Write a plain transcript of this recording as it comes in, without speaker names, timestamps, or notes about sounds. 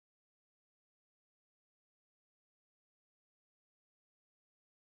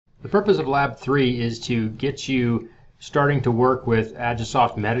The purpose of Lab 3 is to get you starting to work with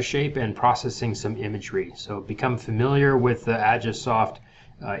Agisoft Metashape and processing some imagery. So become familiar with the Agisoft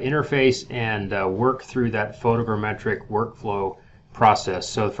interface and work through that photogrammetric workflow process.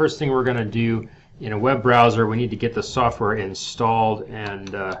 So the first thing we're going to do in a web browser, we need to get the software installed,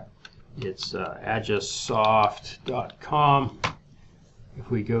 and it's agisoft.com. If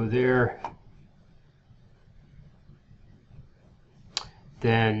we go there,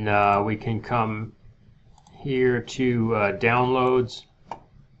 then we can come here to downloads,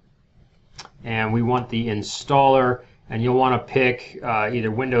 and we want the installer, and you'll want to pick either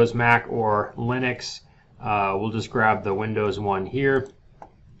Windows, Mac, or Linux. We'll just grab the Windows one here,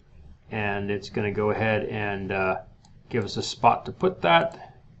 and it's going to go ahead and give us a spot to put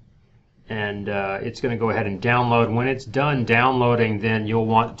that, and it's going to go ahead and download. When it's done downloading, then you'll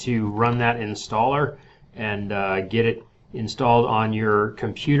want to run that installer and get it installed on your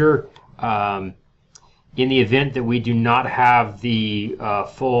computer. In the event that we do not have the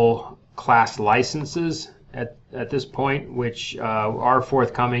full class licenses at this point, which are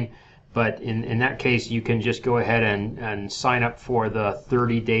forthcoming, but in that case you can just go ahead and sign up for the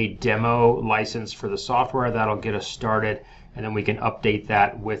 30-day demo license for the software. That'll get us started, and then we can update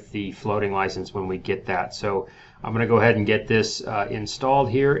that with the floating license when we get that. So I'm going to go ahead and get this installed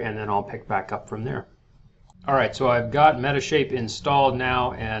here, and then I'll pick back up from there. Alright, so I've got Metashape installed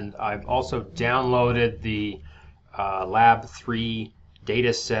now, and I've also downloaded the Lab 3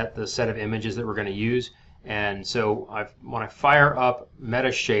 data set, the set of images that we're going to use. And so when I fire up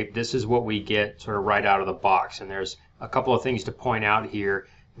Metashape, this is what we get sort of right out of the box. And there's a couple of things to point out here.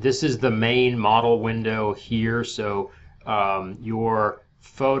 This is the main model window here, so your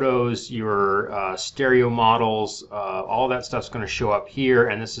photos, your stereo models, all that stuff's going to show up here,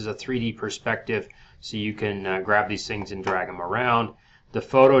 and this is a 3D perspective, so you can grab these things and drag them around. The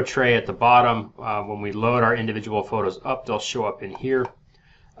photo tray at the bottom, when we load our individual photos up, they'll show up in here.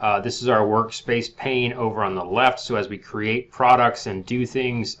 This is our workspace pane over on the left, so as we create products and do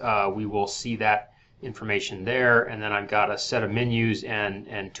things, we will see that information there. And then I've got a set of menus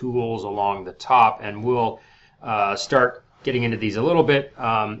and tools along the top, and we'll start getting into these a little bit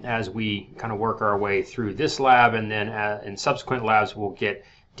as we kind of work our way through this lab, and then in subsequent labs we'll get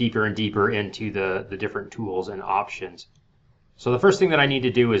deeper and deeper into the different tools and options. So the first thing that I need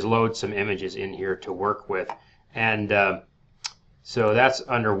to do is load some images in here to work with, and so that's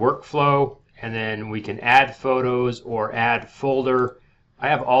under workflow, and then we can add photos or add folder. I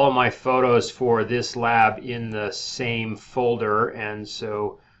have all of my photos for this lab in the same folder, and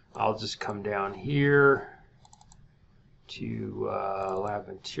so I'll just come down here to lab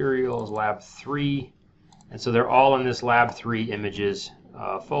materials, lab 3, and so they're all in this lab 3 images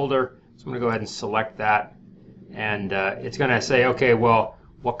folder. So I'm going to go ahead and select that, and it's going to say, okay, well,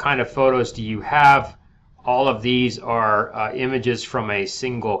 what kind of photos do you have? All of these are images from a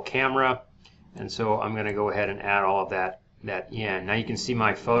single camera, and so I'm going to go ahead and add all of that in. Now you can see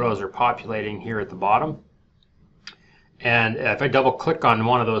my photos are populating here at the bottom, and if I double click on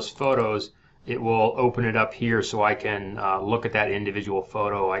one of those photos, it will open it up here so I can look at that individual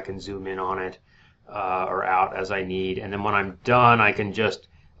photo. I can zoom in on it or out as I need, and then when I'm done I can just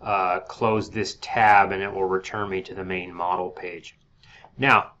close this tab and it will return me to the main model page.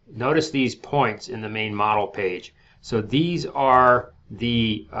 Now notice these points in the main model page. So these are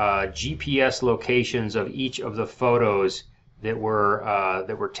the GPS locations of each of the photos that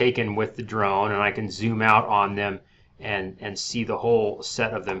were taken with the drone, and I can zoom out on them and see the whole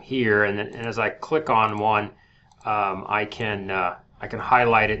set of them here. And as I click on one, I can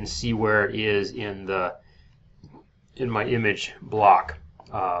highlight it and see where it is in my image block.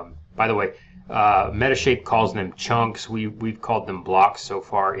 By the way, Metashape calls them chunks. We've called them blocks so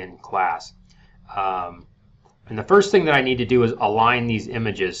far in class. And the first thing that I need to do is align these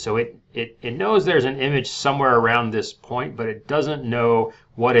images. So it knows there's an image somewhere around this point, but it doesn't know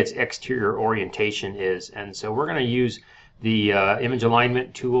what its exterior orientation is. And so we're going to use the image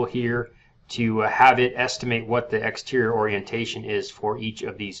alignment tool here to have it estimate what the exterior orientation is for each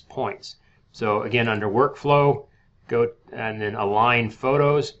of these points. So again, under workflow, go and then align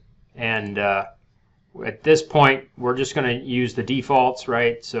photos, and at this point we're just going to use the defaults,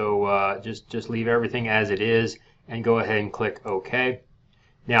 right? So just leave everything as it is and go ahead and click OK.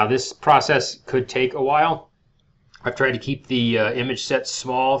 Now this process could take a while. I've tried to keep the image set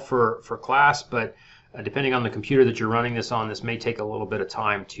small for class, but depending on the computer that you're running this on, this may take a little bit of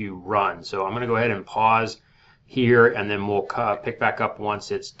time to run. So I'm going to go ahead and pause here, and then we'll pick back up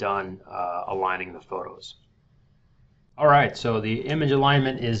once it's done aligning the photos. Alright, so the image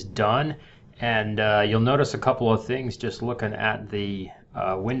alignment is done, and you'll notice a couple of things just looking at the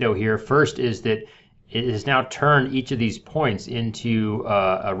window here. First is that it has now turned each of these points into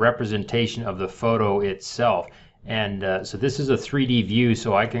a representation of the photo itself. And so this is a 3D view,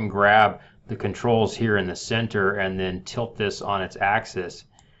 so I can grab the controls here in the center and then tilt this on its axis.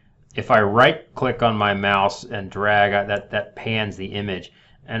 If I right click on my mouse and drag, that pans the image.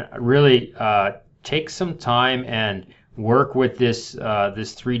 And really take some time and work with this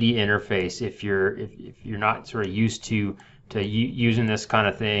 3D interface if you're not sort of used to using this kind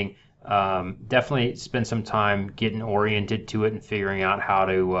of thing. Definitely spend some time getting oriented to it and figuring out how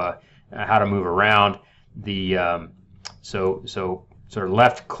to move around. So sort of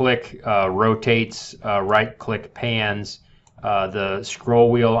left click rotates, right click pans. The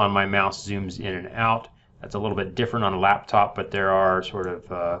scroll wheel on my mouse zooms in and out. That's a little bit different on a laptop, but there are sort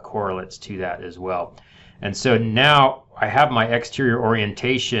of correlates to that as well. And so now I have my exterior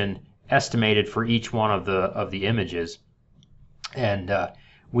orientation estimated for each one of the images, and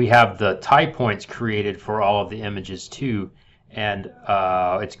we have the tie points created for all of the images too. And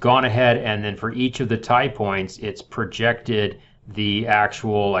it's gone ahead, and then for each of the tie points, it's projected the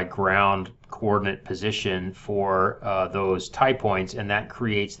actual like ground coordinate position for those tie points, and that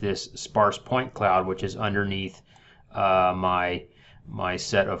creates this sparse point cloud, which is underneath my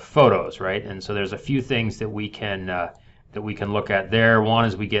set of photos, right? And so there's a few things that we can look at there. One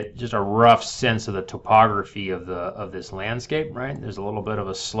is we get just a rough sense of the topography of this landscape, right? There's a little bit of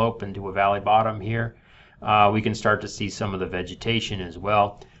a slope into a valley bottom here. We can start to see some of the vegetation as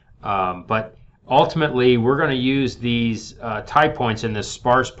well, but ultimately we're going to use these tie points in this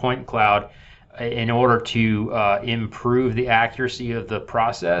sparse point cloud in order to improve the accuracy of the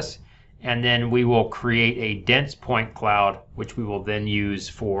process, and then we will create a dense point cloud, which we will then use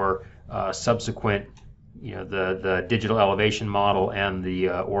for subsequent, the digital elevation model and the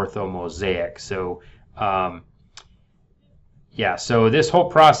ortho mosaic. So yeah, so this whole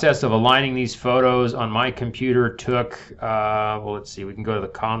process of aligning these photos on my computer took, well, let's see, we can go to the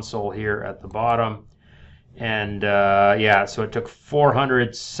console here at the bottom. And yeah, so it took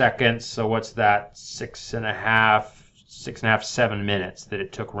 400 seconds. So what's that? 7 minutes that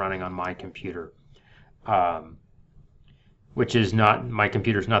it took running on my computer. Which is not, my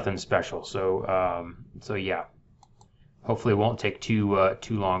computer's nothing special. So, so yeah, hopefully it won't take too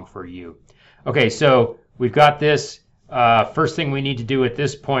long for you. Okay, so we've got this. First thing we need to do at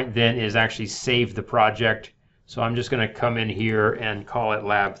this point then is actually save the project. So I'm just going to come in here and call it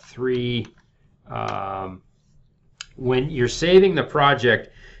Lab 3. When you're saving the project,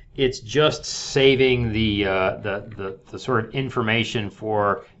 it's just saving the sort of information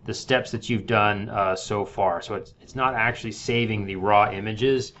for the steps that you've done so far. So it's not actually saving the raw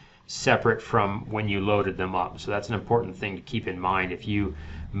images separate from when you loaded them up. So that's an important thing to keep in mind. If you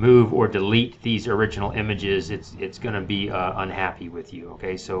move or delete these original images, it's going to be unhappy with you.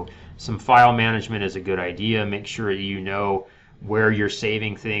 Okay, so some file management is a good idea. Make sure you know where you're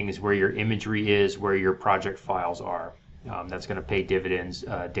saving things, where your imagery is, where your project files are. That's going to pay dividends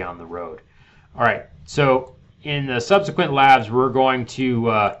down the road. All right, so in the subsequent labs, we're going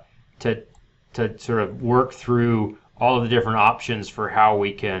to sort of work through all of the different options for how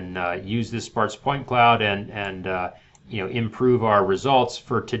we can use this sparse point cloud and improve our results.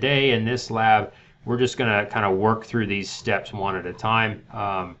 For today in this lab, we're just going to kind of work through these steps one at a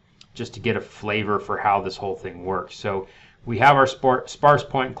time, just to get a flavor for how this whole thing works. So we have our sparse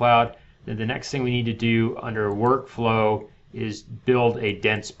point cloud. Then the next thing we need to do under workflow is build a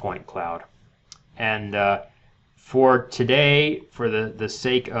dense point cloud. And for today, for the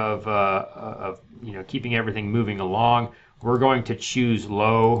sake of keeping everything moving along, we're going to choose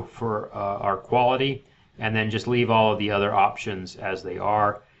low for our quality, and then just leave all of the other options as they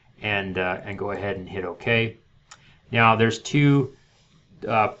are, and go ahead and hit OK. Now there's two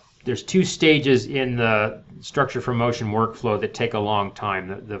stages in the structure for motion workflow that take a long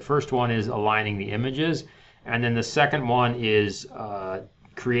time. The first one is aligning the images, and then the second one is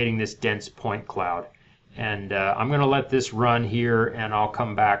creating this dense point cloud. And I'm going to let this run here, and I'll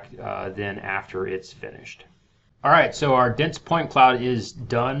come back then after it's finished. All right, so our dense point cloud is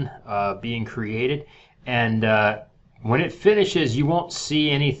done being created, and when it finishes, you won't see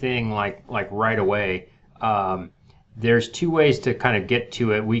anything like right away. There's two ways to kind of get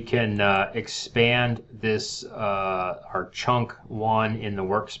to it. We can expand this our chunk one in the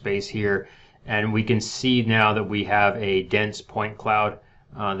workspace here, and we can see now that we have a dense point cloud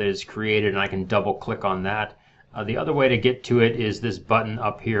that is created, and I can double click on that. The other way to get to it is this button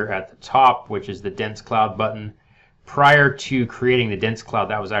up here at the top, which is the dense cloud button. Prior to creating the dense cloud,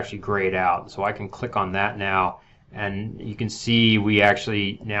 that was actually grayed out, so I can click on that now, and you can see we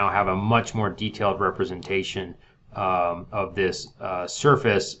actually now have a much more detailed representation of this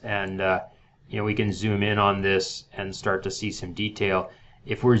surface, and you know, we can zoom in on this and start to see some detail.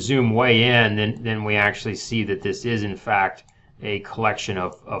 If we're zoomed way in, then we actually see that this is in fact a collection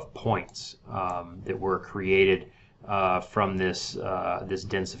of points that were created from this this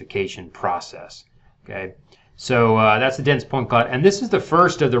densification process. Okay, so that's the dense point cloud, and this is the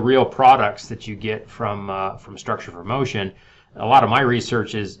first of the real products that you get from Structure for Motion. A lot of my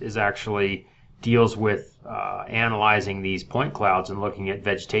research is actually deals with analyzing these point clouds and looking at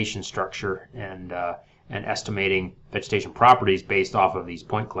vegetation structure and estimating vegetation properties based off of these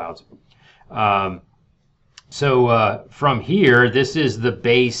point clouds. So from here, this is the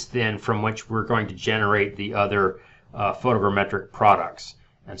base then from which we're going to generate the other photogrammetric products.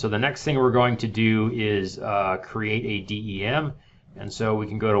 And so the next thing we're going to do is create a DEM. And so we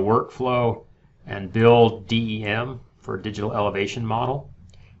can go to Workflow and build DEM for digital elevation model.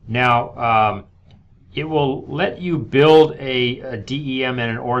 Now, it will let you build a DEM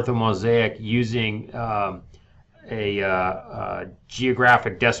and an orthomosaic using a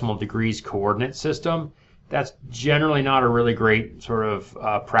geographic decimal degrees coordinate system. That's generally not a really great sort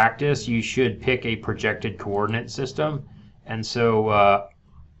of practice. You should pick a projected coordinate system. And so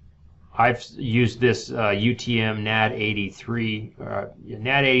I've used this UTM NAD83,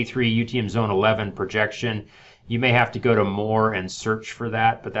 NAD83 UTM Zone 11 projection. You may have to go to more and search for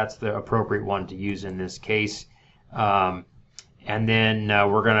that, but that's the appropriate one to use in this case. And then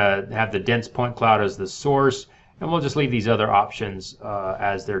we're going to have the dense point cloud as the source, and we'll just leave these other options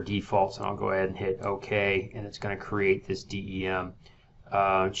as their defaults, and I'll go ahead and hit OK, and it's going to create this DEM.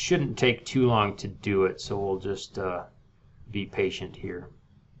 It shouldn't take too long to do it, so we'll just be patient here.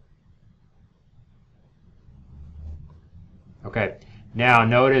 Okay. Now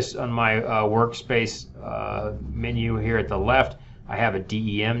notice on my workspace menu here at the left, I have a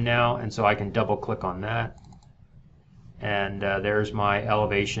DEM now, and so I can double click on that. And there's my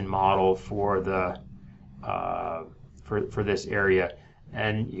elevation model for the for this area.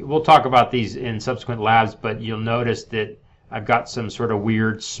 And we'll talk about these in subsequent labs, but you'll notice that I've got some sort of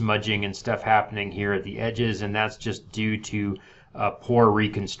weird smudging and stuff happening here at the edges, and that's just due to poor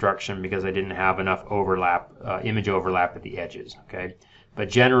reconstruction because I didn't have enough overlap, image overlap at the edges. Okay, but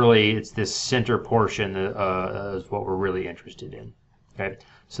generally it's this center portion is what we're really interested in. Okay,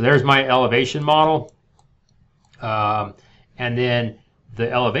 so there's my elevation model, and then the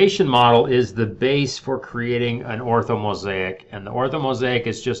elevation model is the base for creating an orthomosaic, and the orthomosaic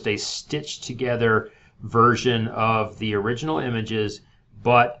is just a stitched together version of the original images,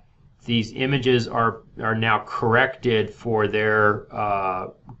 but these images are now corrected for their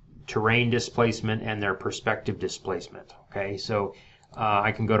terrain displacement and their perspective displacement. Okay, so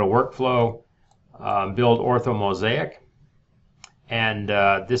I can go to Workflow, build orthomosaic, and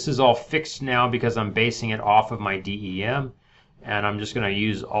this is all fixed now because I'm basing it off of my DEM, and I'm just going to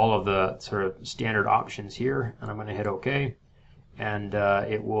use all of the sort of standard options here, and I'm going to hit OK, and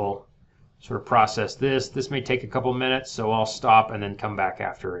it will sort of process this. This may take a couple minutes, so I'll stop and then come back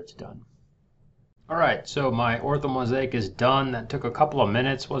after it's done. Alright, so my orthomosaic is done. That took a couple of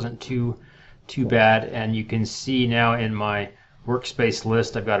minutes, wasn't too bad, and you can see now in my workspace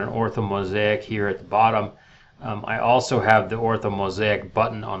list I've got an orthomosaic here at the bottom. I also have the orthomosaic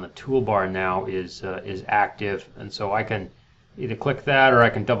button on the toolbar now is active, and so I can either click that or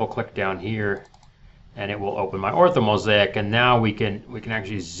I can double click down here and it will open my orthomosaic, and now we can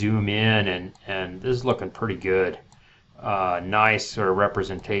actually zoom in, and this is looking pretty good. Nice sort of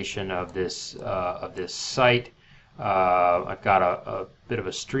representation of this site. I've got a bit of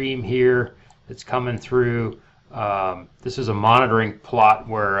a stream here that's coming through. This is a monitoring plot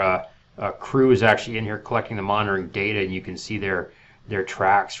where a crew is actually in here collecting the monitoring data, and you can see their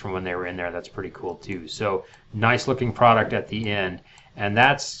tracks from when they were in there. That's pretty cool too. So nice looking product at the end. And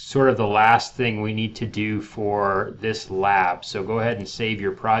that's sort of the last thing we need to do for this lab. So go ahead and save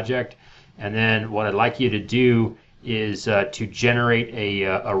your project. And then what I'd like you to do is to generate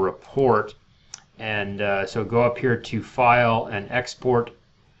a report. And so go up here to File and Export,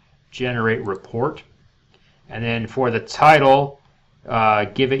 Generate Report. And then for the title,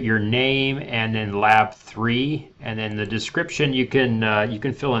 give it your name and then Lab 3. And then the description, you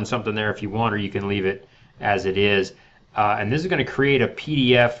can fill in something there if you want, or you can leave it as it is. And this is going to create a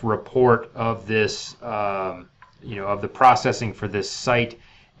PDF report of this, of the processing for this site,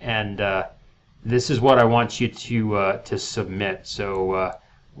 and this is what I want you to submit. So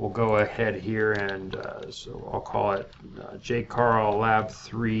we'll go ahead here, and so I'll call it J. Carl Lab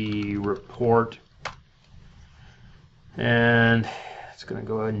 3 report, and it's going to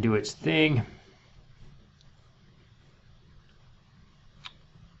go ahead and do its thing.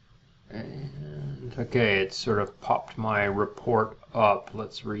 And Okay, it sort of popped my report up.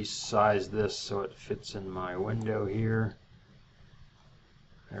 Let's resize this so it fits in my window here.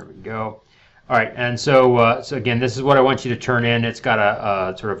 There we go. All right, and so again, this is what I want you to turn in. It's got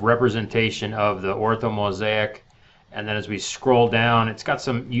a sort of representation of the orthomosaic, and then as we scroll down, it's got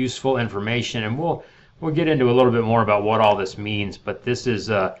some useful information, and we'll get into a little bit more about what all this means. But this is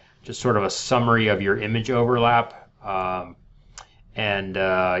just sort of a summary of your image overlap, and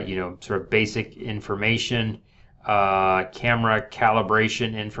you know, sort of basic information, camera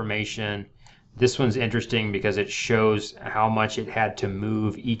calibration information. This one's interesting because it shows how much it had to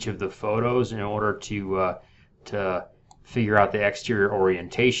move each of the photos in order to figure out the exterior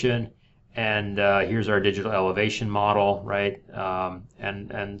orientation. And here's our digital elevation model, right?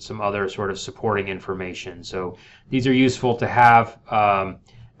 And some other sort of supporting information. So these are useful to have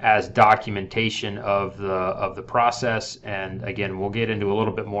as documentation of the process. And again, we'll get into a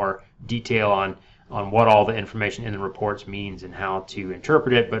little bit more detail on what all the information in the reports means and how to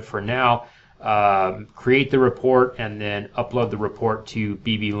interpret it. But for now, create the report and then upload the report to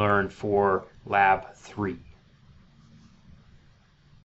BBLearn for Lab 3.